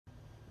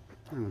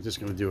I'm just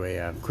going to do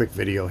a quick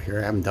video here.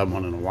 I haven't done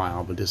one in a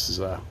while, but this is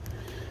the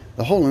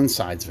whole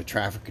insides of a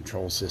traffic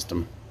control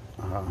system.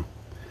 I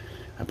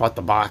bought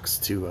the box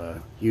to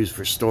use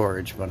for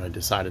storage, but I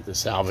decided to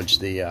salvage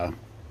the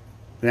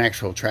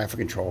actual traffic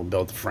control,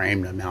 build the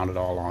frame to mount it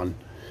all on.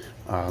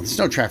 There's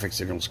no traffic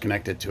signals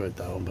connected to it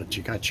though, but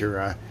you got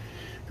your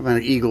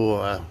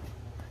Eagle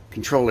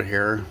controller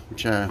here,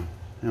 which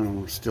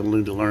still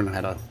need to learn how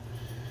to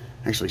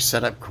actually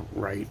set up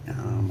right.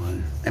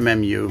 My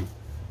MMU,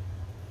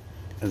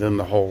 and then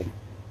the whole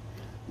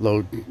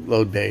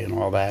load bay and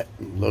all that,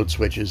 load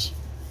switches.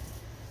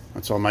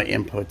 That's all my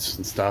inputs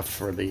and stuff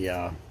for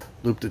the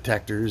loop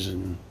detectors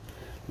and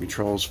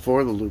controls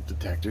for the loop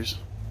detectors.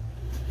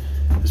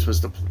 This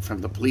was from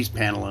the police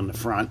panel in the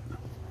front,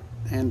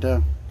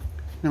 and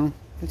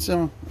it's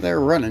they're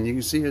running. You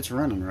can see it's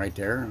running right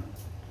there.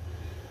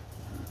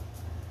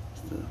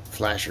 The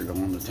flasher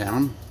going to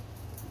town,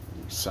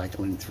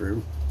 cycling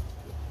through.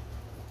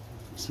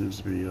 Seems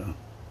to be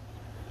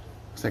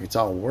looks like it's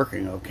all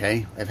working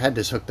okay. I've had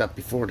this hooked up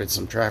before to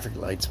some traffic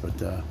lights,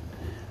 but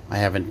I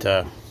haven't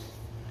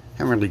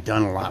really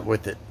done a lot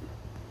with it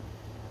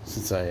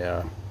since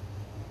I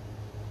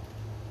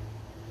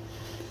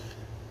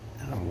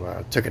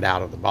took it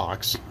out of the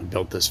box and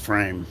built this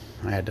frame.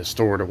 I had to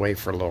store it away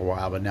for a little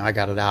while, but now I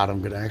got it out. I'm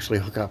going to actually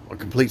hook up a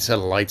complete set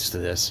of lights to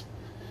this.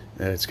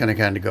 It's going to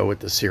kind of go with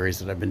the series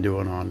that I've been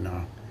doing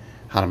on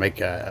how to make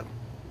the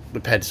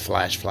PEDS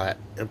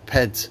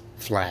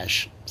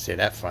flash. Say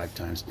that 5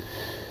 times.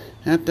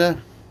 And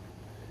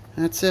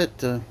that's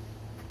it. Not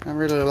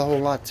really a whole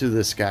lot to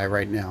this guy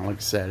right now. Like I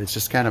said, it's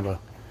just kind of a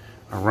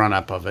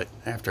run-up of it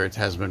after it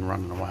has been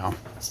running a while.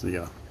 It's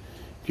the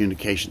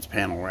communications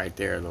panel right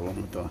there, the one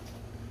with the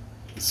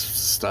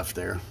stuff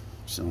there.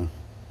 So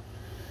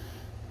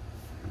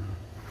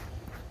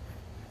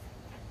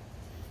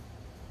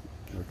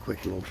a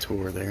quick little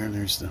tour there.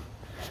 There's the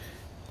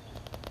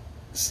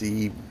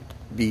C,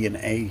 B, and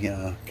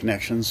A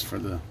connections for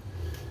the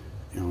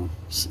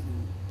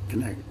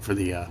for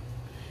the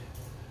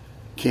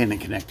Canon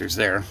connectors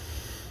there,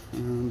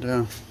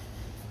 and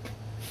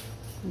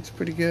it's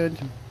pretty good.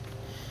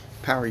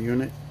 Power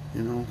unit,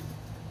 all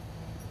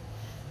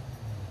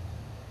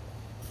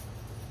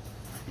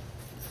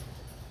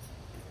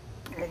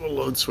the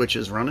load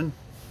switches running,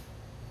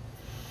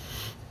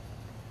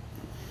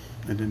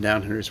 and then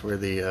down here is where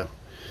the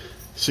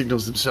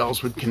signals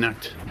themselves would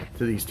connect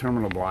to these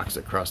terminal blocks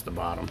across the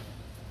bottom.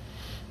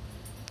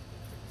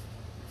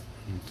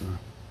 And,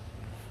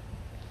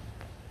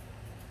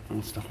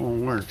 once the whole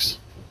works.